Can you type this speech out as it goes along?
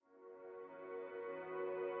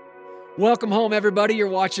Welcome home, everybody. You're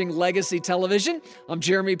watching Legacy Television. I'm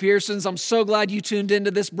Jeremy Pearsons. I'm so glad you tuned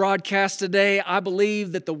into this broadcast today. I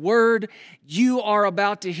believe that the word you are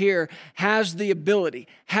about to hear has the ability,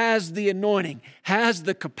 has the anointing, has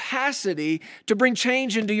the capacity to bring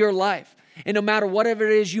change into your life. And no matter whatever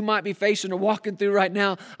it is you might be facing or walking through right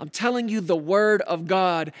now, I'm telling you the Word of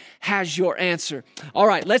God has your answer. All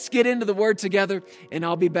right, let's get into the Word together, and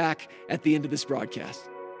I'll be back at the end of this broadcast.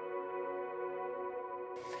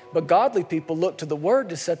 But godly people look to the Word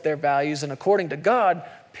to set their values, and according to God,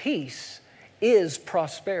 peace is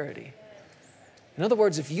prosperity. In other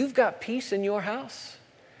words, if you've got peace in your house,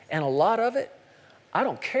 and a lot of it, I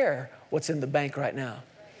don't care what's in the bank right now.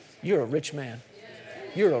 You're a rich man.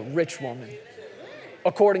 You're a rich woman,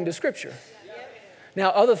 according to Scripture. Now,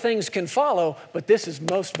 other things can follow, but this is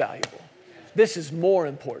most valuable. This is more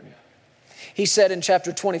important. He said in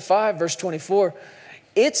chapter 25, verse 24,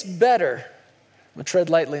 it's better, I'm going to tread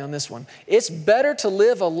lightly on this one, it's better to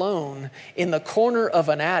live alone in the corner of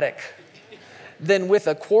an attic than with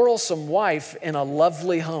a quarrelsome wife in a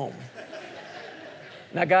lovely home.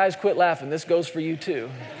 Now, guys, quit laughing. This goes for you too.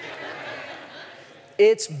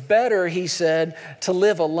 It's better, he said, to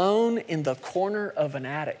live alone in the corner of an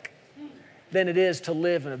attic than it is to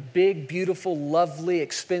live in a big, beautiful, lovely,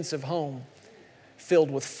 expensive home filled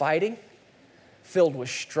with fighting, filled with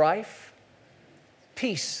strife.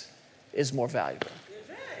 Peace is more valuable.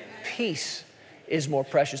 Peace is more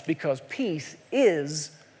precious because peace is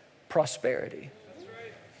prosperity.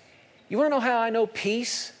 You want to know how I know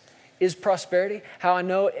peace is prosperity? How I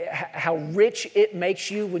know how rich it makes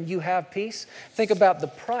you when you have peace? Think about the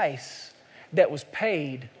price that was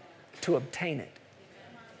paid to obtain it.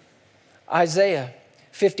 Isaiah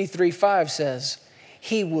 53:5 says,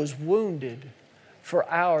 He was wounded for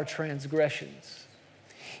our transgressions.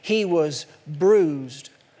 He was bruised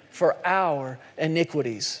for our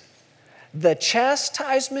iniquities. The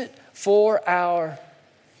chastisement for our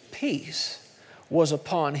peace was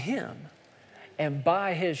upon Him, and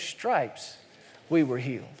by His stripes we were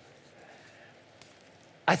healed.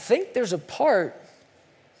 I think there's a part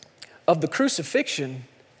of the crucifixion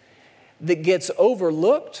that gets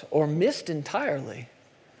overlooked or missed entirely.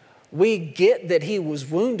 We get that He was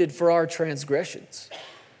wounded for our transgressions.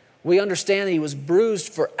 We understand that He was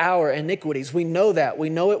bruised for our iniquities. We know that. We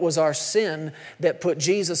know it was our sin that put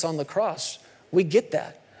Jesus on the cross. We get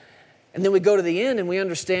that. And then we go to the end and we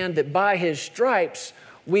understand that by His stripes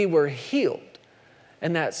we were healed.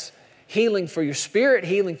 And that's healing for your spirit,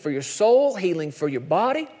 healing for your soul, healing for your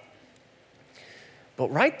body.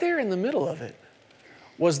 But right there in the middle of it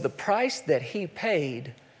was the price that He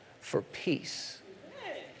paid for peace.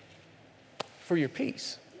 For your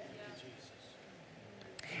peace.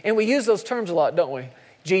 And we use those terms a lot, don't we?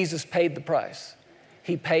 Jesus paid the price.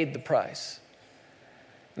 He paid the price.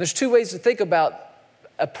 And there's two ways to think about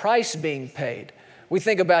a price being paid. We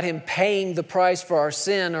think about Him paying the price for our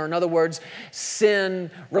sin, or in other words, sin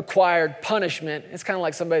required punishment. It's kind of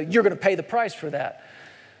like somebody, you're going to pay the price for that.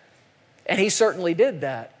 And He certainly did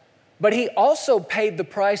that. But He also paid the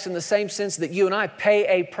price in the same sense that you and I pay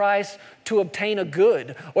a price to obtain a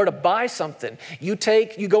good or to buy something. You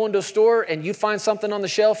go into a store and you find something on the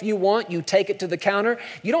shelf you want, you take it to the counter.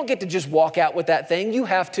 You don't get to just walk out with that thing. You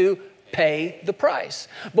have to pay the price.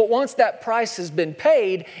 But once that price has been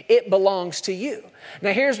paid, it belongs to you.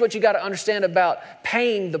 Now here's what you got to understand about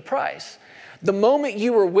paying the price. The moment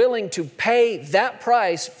you were willing to pay that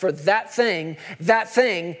price for that thing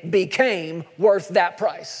became worth that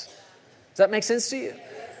price. Does that make sense to you?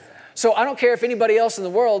 So I don't care if anybody else in the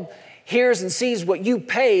world hears and sees what you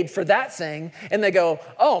paid for that thing and they go,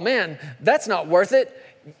 oh man, that's not worth it.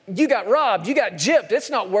 You got robbed, you got gypped, it's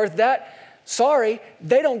not worth that. Sorry,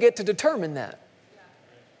 they don't get to determine that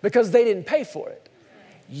because they didn't pay for it.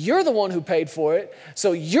 You're the one who paid for it,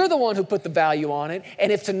 so you're the one who put the value on it, and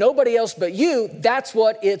if to nobody else but you, that's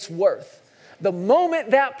what it's worth. The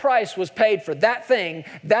moment that price was paid for that thing,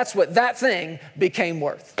 that's what that thing became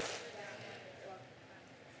worth.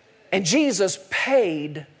 And Jesus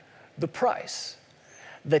paid the price.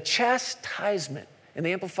 The chastisement, and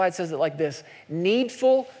the Amplified says it like this,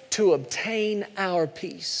 needful to obtain our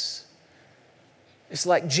peace. It's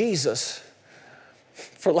like Jesus,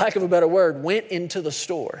 for lack of a better word, went into the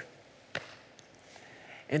store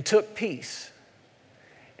and took peace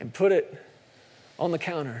and put it on the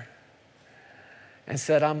counter and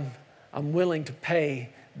said, I'm willing to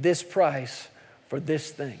pay this price for this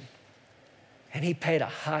thing. And He paid a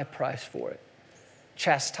high price for it.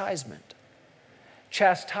 Chastisement.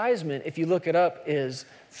 Chastisement, if you look it up, is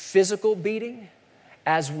physical beating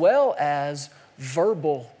as well as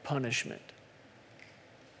verbal punishment.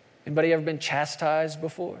 Anybody ever been chastised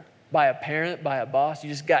before? by a parent, by a boss. You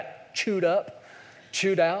just got chewed up,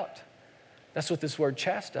 chewed out. That's what this word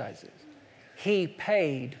chastises. He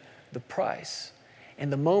paid the price.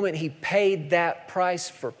 And the moment he paid that price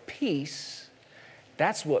for peace,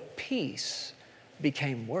 that's what peace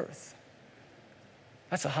became worth.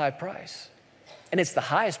 That's a high price. And it's the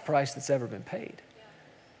highest price that's ever been paid.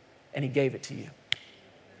 And he gave it to you.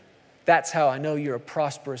 That's how I know you're a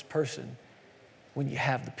prosperous person, when you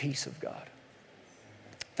have the peace of God.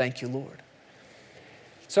 Thank you, Lord.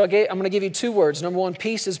 So I'm going to give you two words. Number one,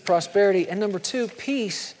 peace is prosperity. And number two,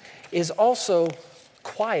 peace is also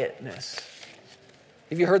quietness.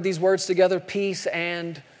 Have you heard these words together? Peace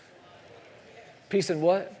and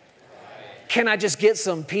what? Can I just get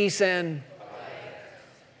some peace and?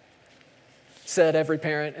 Said every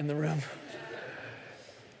parent in the room.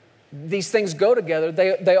 These things go together.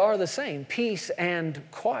 They are the same, peace and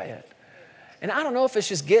quiet. And I don't know if it's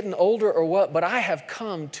just getting older or what, but I have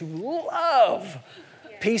come to love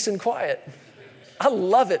peace and quiet. I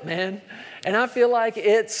love it, man. And I feel like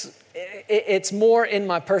it's more in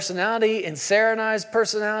my personality, in Sarah and I's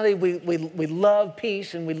personality. We love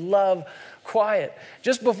peace and we love quiet.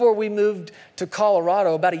 Just before we moved to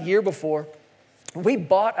Colorado, about a year before, we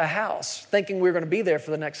bought a house thinking we were going to be there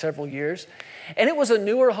for the next several years. And it was a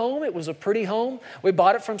newer home. It was a pretty home. We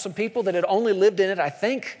bought it from some people that had only lived in it, I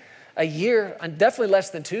think, a year, and definitely less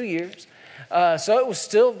than 2 years. So it was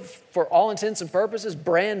still, for all intents and purposes,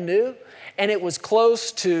 brand new. And it was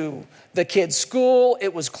close to the kids' school.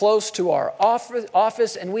 It was close to our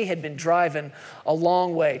office. And we had been driving a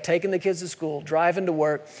long way, taking the kids to school, driving to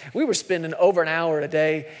work. We were spending over an hour a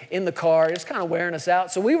day in the car. It was kind of wearing us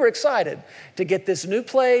out. So we were excited to get this new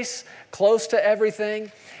place, close to everything.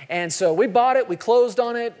 And so we bought it. We closed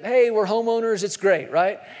on it. Hey, we're homeowners. It's great,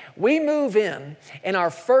 right? We move in, and our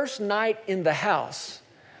first night in the house,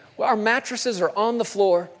 our mattresses are on the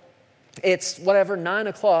floor. It's 9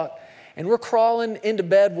 o'clock. And we're crawling into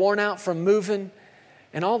bed, worn out from moving,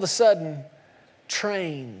 and all of a sudden,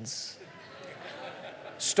 trains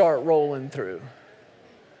start rolling through.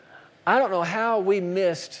 I don't know how we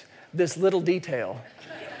missed this little detail,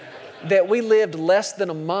 that we lived less than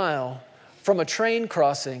a mile from a train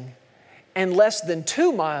crossing and less than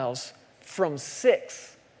 2 miles from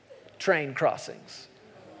 6 train crossings.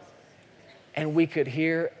 And we could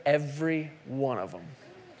hear every one of them.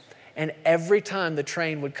 And every time the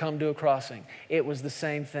train would come to a crossing, it was the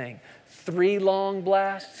same thing. 3 long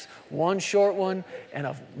blasts, 1 short one, and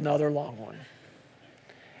another long one.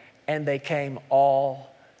 And they came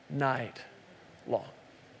all night long.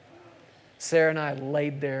 Sarah and I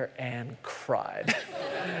laid there and cried.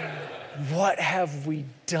 What have we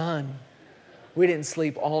done? We didn't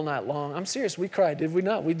sleep all night long. I'm serious, we cried, did we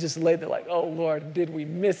not? We just laid there like, oh Lord, did we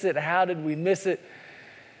miss it? How did we miss it?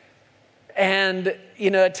 And,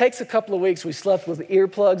 it takes a couple of weeks. We slept with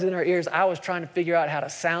earplugs in our ears. I was trying to figure out how to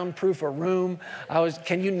soundproof a room.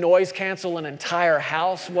 Can you noise cancel an entire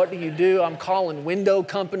house? What do you do? I'm calling window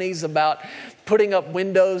companies about putting up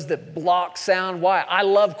windows that block sound. Why? I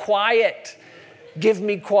love quiet. Give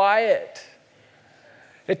me quiet.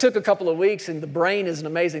 It took a couple of weeks, and the brain is an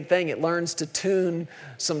amazing thing. It learns to tune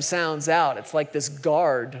some sounds out. It's like this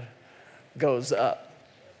guard goes up.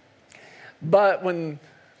 But when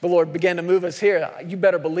the Lord began to move us here, you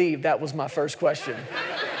better believe that was my first question.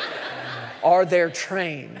 Are there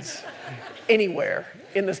trains anywhere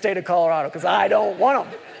in the state of Colorado? Because I don't want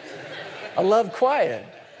them. I love quiet.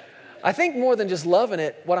 I think more than just loving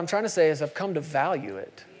it, what I'm trying to say is I've come to value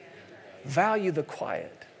it. Value the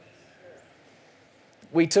quiet.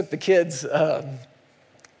 We took the kids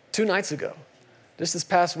 2 nights ago, just this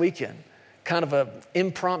past weekend, kind of an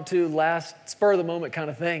impromptu, last spur of the moment kind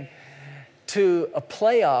of thing, to a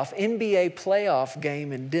NBA playoff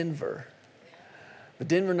game in Denver. The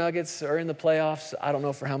Denver Nuggets are in the playoffs. I don't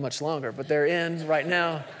know for how much longer, but they're in right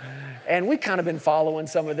now. And we've kind of been following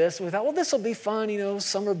some of this. We thought, well, this will be fun,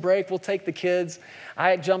 summer break, we'll take the kids.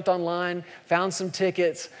 I jumped online, found some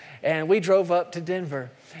tickets, and we drove up to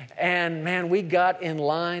Denver. And man, we got in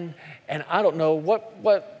line, and I don't know,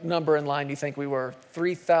 what number in line do you think we were?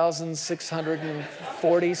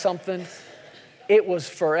 3,640 something? It was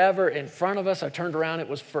forever in front of us. I turned around, it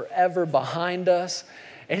was forever behind us.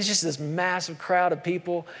 And it's just this massive crowd of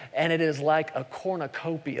people, and it is like a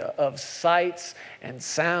cornucopia of sights and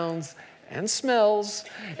sounds and smells,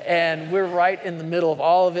 and we're right in the middle of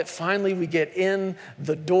all of it. Finally, we get in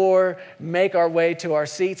the door, make our way to our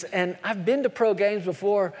seats, and I've been to pro games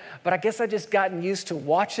before, but I guess I just gotten used to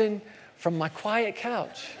watching from my quiet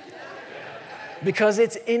couch because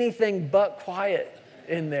it's anything but quiet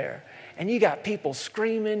in there. and you got people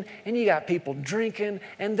screaming, and you got people drinking,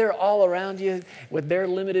 and they're all around you with their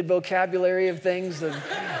limited vocabulary of things, of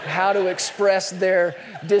how to express their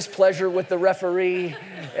displeasure with the referee.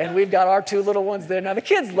 And we've got our two little ones there. Now, the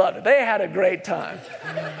kids loved it. They had a great time.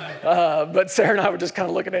 But Sarah and I were just kind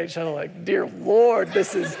of looking at each other like, dear Lord,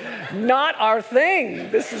 this is not our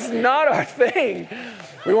thing. This is not our thing.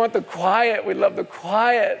 We want the quiet. We love the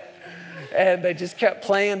quiet. And they just kept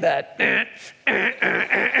playing that, like,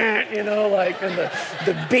 and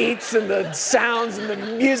the beats and the sounds and the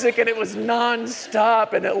music, and it was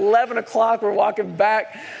nonstop. And at 11 o'clock, we're walking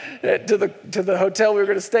back to the hotel we were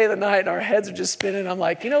going to stay the night, and our heads are just spinning. I'm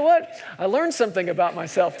like, you know what? I learned something about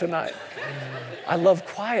myself tonight. I love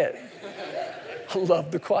quiet. I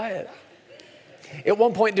love the quiet. At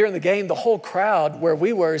one point during the game, the whole crowd where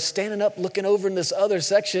we were is standing up looking over in this other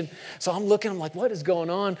section. So I'm like, what is going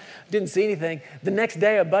on? Didn't see anything. The next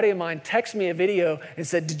day, a buddy of mine texted me a video and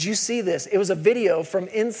said, did you see this? It was a video from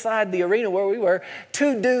inside the arena where we were,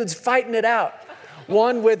 two dudes fighting it out.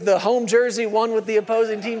 One with the home jersey, one with the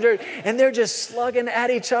opposing team jersey. And they're just slugging at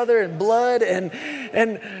each other and blood. And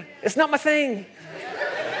it's not my thing.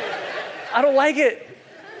 I don't like it.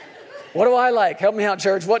 What do I like? Help me out,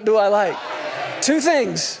 church. What do I like? Two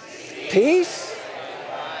things, peace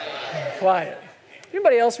and quiet.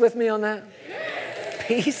 Anybody else with me on that?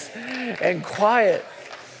 Peace and quiet.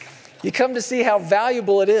 You come to see how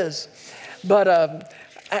valuable it is. But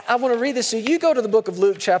I want to read this. So you go to the book of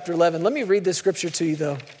Luke chapter 11. Let me read this scripture to you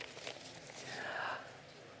though.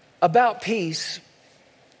 About peace.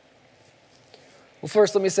 Well,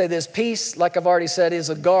 first let me say this. Peace, like I've already said, is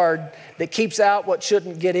a guard that keeps out what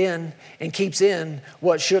shouldn't get in and keeps in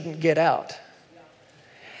what shouldn't get out.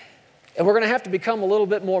 And we're going to have to become a little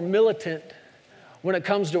bit more militant when it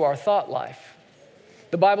comes to our thought life.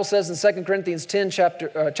 The Bible says in 2 Corinthians 10,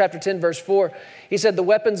 chapter 10, verse 4, he said, the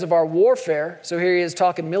weapons of our warfare, so here he is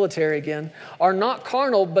talking military again, are not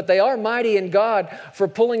carnal, but they are mighty in God for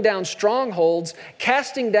pulling down strongholds,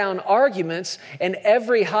 casting down arguments, and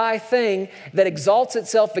every high thing that exalts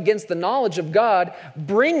itself against the knowledge of God,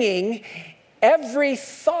 bringing every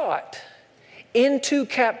thought into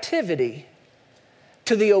captivity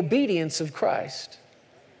to the obedience of Christ.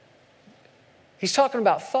 He's talking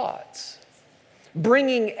about thoughts.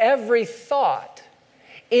 Bringing every thought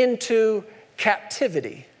into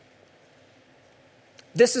captivity.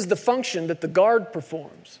 This is the function that the guard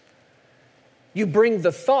performs. You bring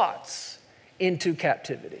the thoughts into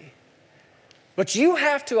captivity. But you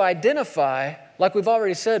have to identify, like we've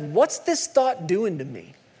already said, what's this thought doing to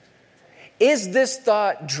me? Is this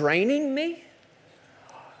thought draining me?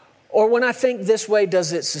 Or when I think this way,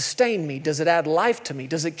 does it sustain me? Does it add life to me?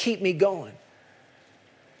 Does it keep me going?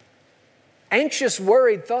 Anxious,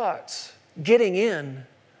 worried thoughts getting in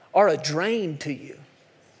are a drain to you.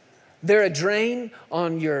 They're a drain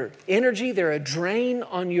on your energy. They're a drain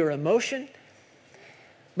on your emotion.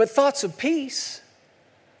 But thoughts of peace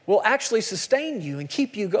will actually sustain you and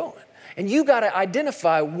keep you going. And you got to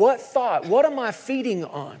identify what thought, what am I feeding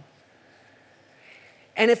on?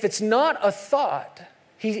 And if it's not a thought,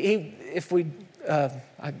 I went a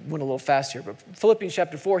little fast here, but Philippians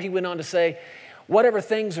chapter 4, he went on to say, whatever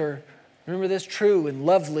things are, remember this, true and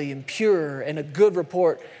lovely and pure and a good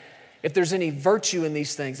report, if there's any virtue in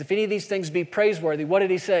these things, if any of these things be praiseworthy, what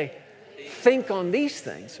did he say? Think on these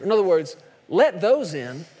things. In other words, let those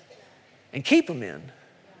in and keep them in.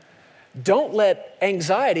 Don't let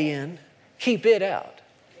anxiety in, keep it out.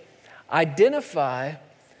 Identify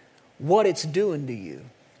what it's doing to you.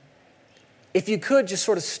 If you could just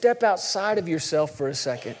sort of step outside of yourself for a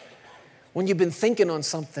second, when you've been thinking on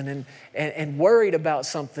something and worried about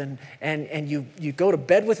something, and you go to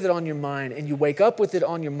bed with it on your mind, and you wake up with it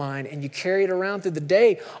on your mind, and you carry it around through the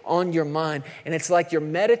day on your mind, and it's like you're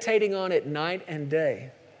meditating on it night and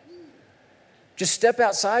day. Just step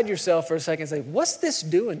outside yourself for a second and say, what's this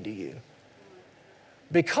doing to you?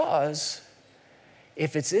 Because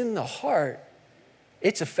if it's in the heart,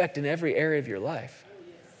 it's affecting every area of your life.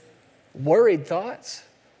 Worried thoughts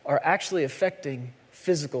are actually affecting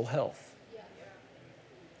physical health.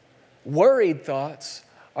 Worried thoughts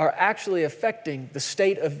are actually affecting the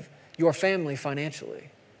state of your family financially.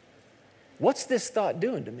 What's this thought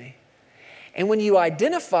doing to me? And when you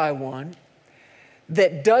identify one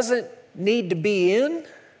that doesn't need to be in,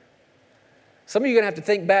 some of you are going to have to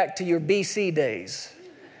think back to your BC days,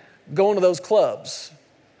 going to those clubs,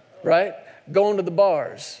 right? Going to the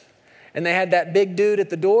bars. And they had that big dude at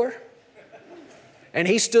the door. And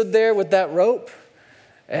he stood there with that rope,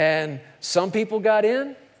 and some people got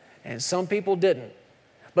in and some people didn't.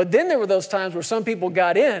 But then there were those times where some people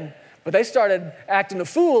got in, but they started acting a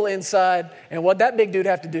fool inside, and what'd that big dude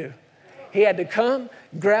have to do? He had to come,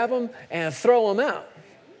 grab them, and throw them out,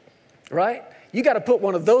 right? You got to put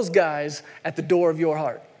one of those guys at the door of your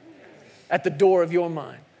heart, at the door of your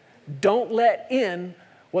mind. Don't let in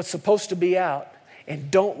what's supposed to be out, and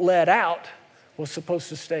don't let out what's supposed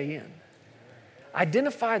to stay in.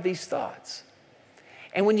 Identify these thoughts.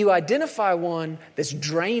 And when you identify one that's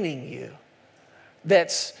draining you,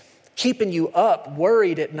 that's keeping you up,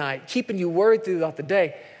 worried at night, keeping you worried throughout the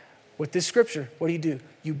day, with this scripture, what do?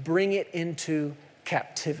 You bring it into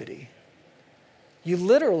captivity. You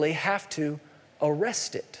literally have to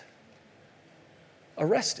arrest it.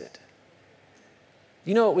 Arrest it.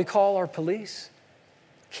 You know what we call our police?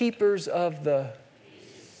 Keepers of the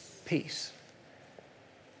peace.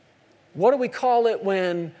 What do we call it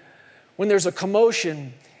when there's a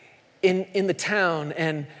commotion in the town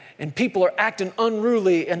and people are acting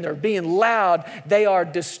unruly and they're being loud? They are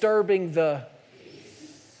disturbing the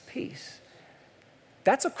peace.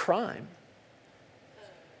 That's a crime.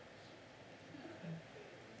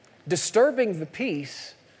 Disturbing the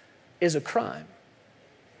peace is a crime.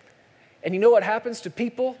 And you know what happens to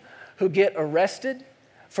people who get arrested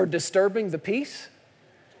for disturbing the peace?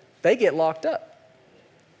 They get locked up.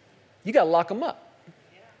 You got to lock them up.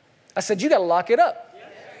 I said, you got to lock it up.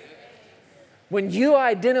 When you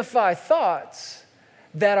identify thoughts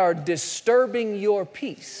that are disturbing your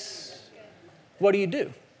peace, what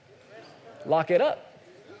do? Lock it up.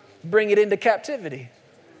 Bring it into captivity.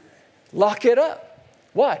 Lock it up.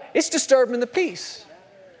 Why? It's disturbing the peace.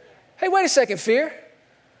 Hey, wait a second, fear.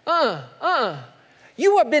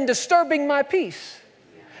 You have been disturbing my peace.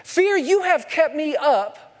 Fear, you have kept me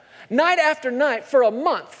up night after night for a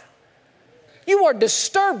month. You are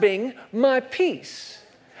disturbing my peace.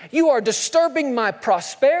 You are disturbing my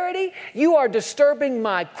prosperity. You are disturbing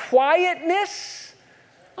my quietness.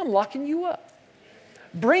 I'm locking you up.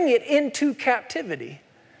 Bring it into captivity.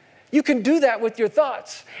 You can do that with your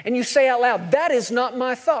thoughts. And you say out loud, that is not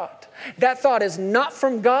my thought. That thought is not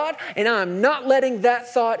from God, and I'm not letting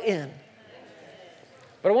that thought in.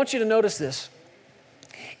 But I want you to notice this.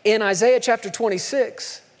 In Isaiah chapter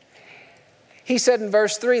 26, he said in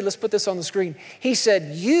verse 3, let's put this on the screen. He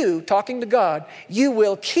said, you, talking to God, you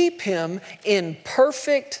will keep him in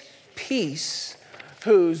perfect peace,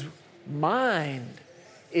 whose mind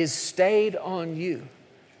is stayed on you.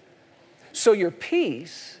 So your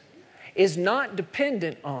peace is not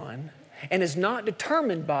dependent on and is not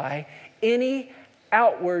determined by any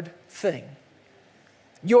outward thing.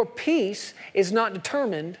 Your peace is not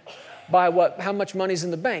determined by how much money's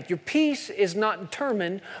in the bank. Your peace is not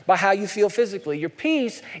determined by how you feel physically. Your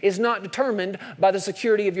peace is not determined by the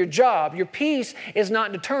security of your job. Your peace is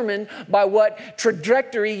not determined by what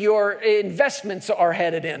trajectory your investments are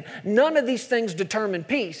headed in. None of these things determine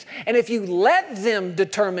peace. And if you let them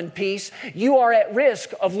determine peace, you are at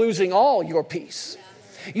risk of losing all your peace.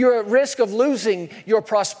 You're at risk of losing your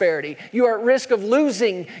prosperity. You're at risk of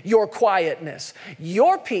losing your quietness.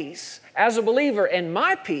 Your peace as a believer and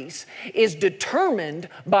my peace is determined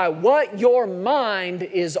by what your mind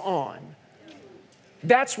is on.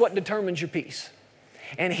 That's what determines your peace.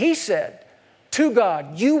 And he said to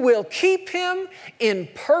God, you will keep him in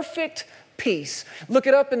perfect peace. Look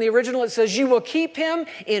it up in the original. It says you will keep him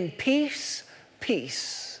in peace.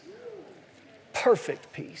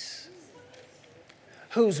 Perfect peace.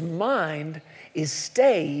 Whose mind is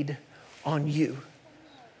stayed on you.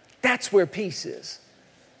 That's where peace is.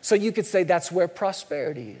 So you could say that's where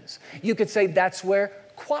prosperity is. You could say that's where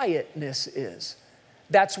quietness is.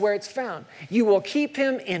 That's where it's found. You will keep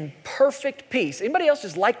him in perfect peace. Anybody else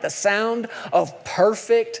just like the sound of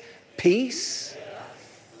perfect peace?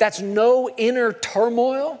 That's no inner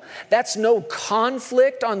turmoil. That's no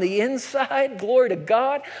conflict on the inside. Glory to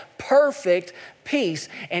God. Perfect peace.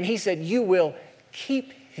 And he said, you will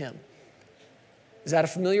keep him. Is that a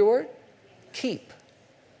familiar word? Keep.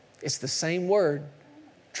 It's the same word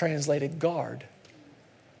translated guard.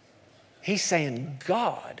 He's saying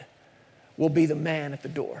God will be the man at the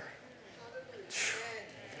door.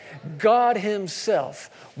 God himself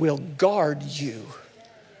will guard you.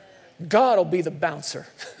 God will be the bouncer.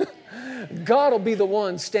 God will be the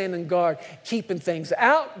one standing guard, keeping things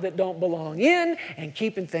out that don't belong in and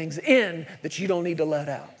keeping things in that you don't need to let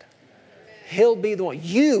out. He'll be the one.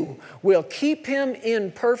 You will keep him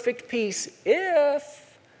in perfect peace if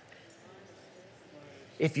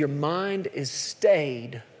your mind is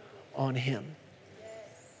stayed on him.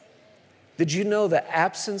 Did you know the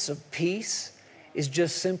absence of peace is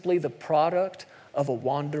just simply the product of a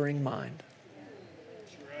wandering mind?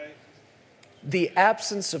 The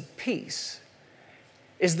absence of peace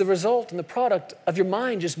is the result and the product of your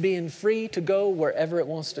mind just being free to go wherever it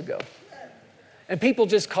wants to go. And people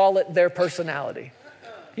just call it their personality.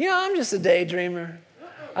 I'm just a daydreamer.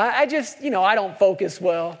 I just, I don't focus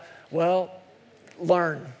well. Well,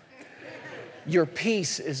 learn. Your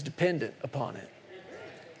peace is dependent upon it.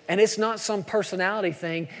 And it's not some personality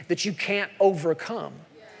thing that you can't overcome.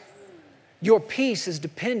 Your peace is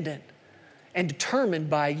dependent and determined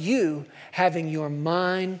by you having your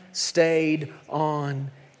mind stayed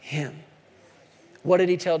on Him. What did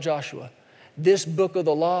He tell Joshua? This book of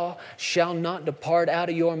the law shall not depart out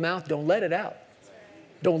of your mouth. Don't let it out.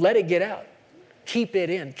 Don't let it get out. Keep it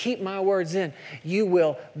in. Keep my words in. You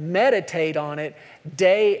will meditate on it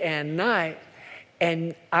day and night,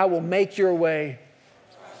 and I will make your way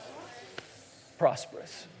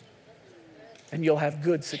prosperous. And you'll have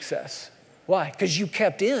good success. Why? Because you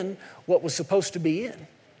kept in what was supposed to be in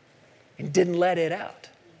and didn't let it out.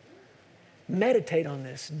 Meditate on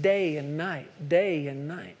this day and night, day and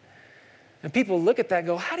night. And people look at that and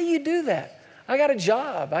go, how do you do that? I got a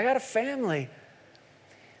job. I got a family.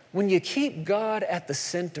 When you keep God at the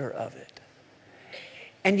center of it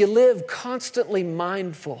and you live constantly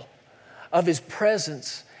mindful of His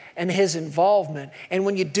presence and His involvement, and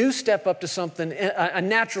when you do step up to something, a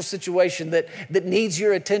natural situation that needs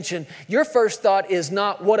your attention, your first thought is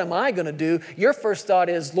not, what am I going to do? Your first thought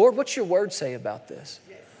is, Lord, what's your word say about this?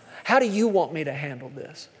 How do you want me to handle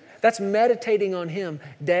this? That's meditating on Him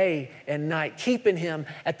day and night, keeping Him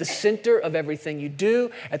at the center of everything you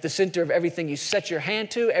do, at the center of everything you set your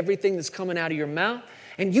hand to, everything that's coming out of your mouth.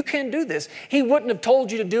 And you can do this. He wouldn't have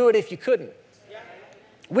told you to do it if you couldn't.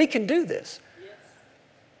 We can do this.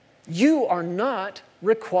 You are not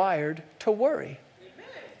required to worry.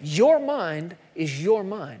 Your mind is your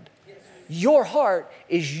mind. Your heart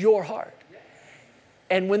is your heart.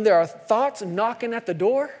 And when there are thoughts knocking at the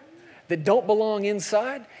door that don't belong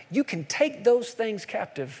inside, you can take those things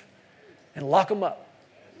captive and lock them up.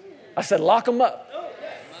 I said, lock them up.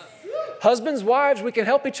 Husbands, wives, we can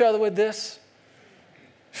help each other with this.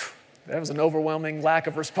 That was an overwhelming lack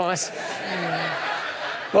of response.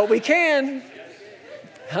 But we can.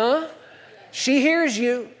 She hears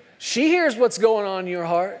you. She hears what's going on in your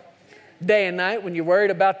heart day and night when you're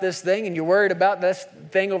worried about this thing and you're worried about this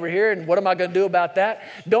thing over here and what am I going to do about that?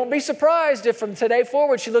 Don't be surprised if from today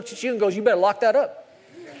forward she looks at you and goes, you better lock that up.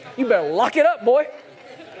 You better lock it up, boy.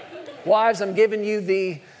 Wives, I'm giving you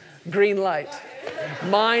the green light,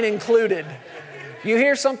 mine included. You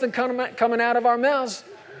hear something coming out of our mouths,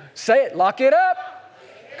 say it, lock it up.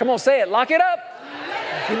 Come on, say it, lock it up.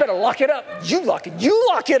 You better lock it up. You lock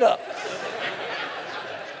it up.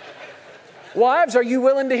 Wives, are you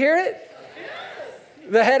willing to hear it?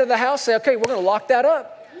 The head of the house say, okay, we're going to lock that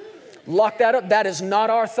up. Lock that up. That is not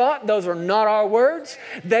our thought. Those are not our words.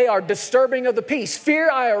 They are disturbing of the peace.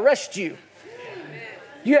 Fear, I arrest you.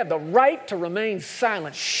 You have the right to remain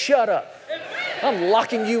silent. Shut up. I'm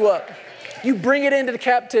locking you up. You bring it into the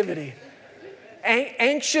captivity.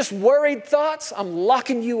 Anxious, worried thoughts, I'm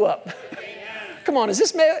locking you up. Come on, is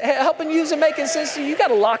this helping you? Is it making sense to you? You got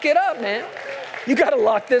to lock it up, man. You got to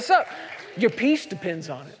lock this up. Your peace depends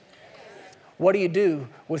on it. What do you do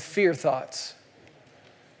with fear thoughts?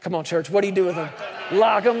 Come on, church. What do you do with them?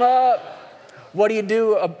 Lock them up. What do you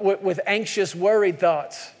do with anxious, worried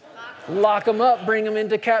thoughts? Lock them up. Bring them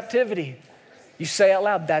into captivity. You say out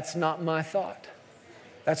loud, that's not my thought.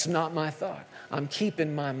 That's not my thought. I'm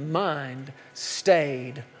keeping my mind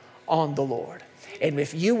stayed on the Lord. And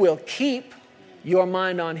if you will keep your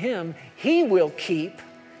mind on Him, He will keep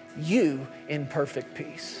you in perfect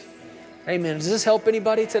peace. Amen. Does this help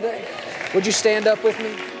anybody today? Would you stand up with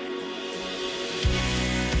me?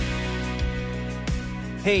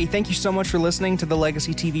 Hey, thank you so much for listening to the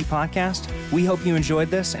Legacy TV podcast. We hope you enjoyed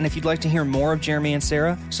this, and if you'd like to hear more of Jeremy and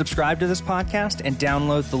Sarah, subscribe to this podcast and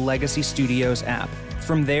download the Legacy Studios app.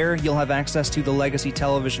 From there, you'll have access to the Legacy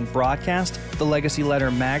Television broadcast, the Legacy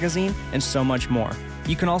Letter magazine, and so much more.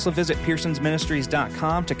 You can also visit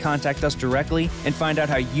pearsonsministries.com to contact us directly and find out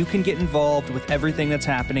how you can get involved with everything that's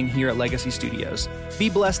happening here at Legacy Studios. Be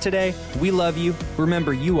blessed today. We love you.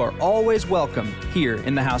 Remember, you are always welcome here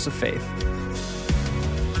in the House of Faith.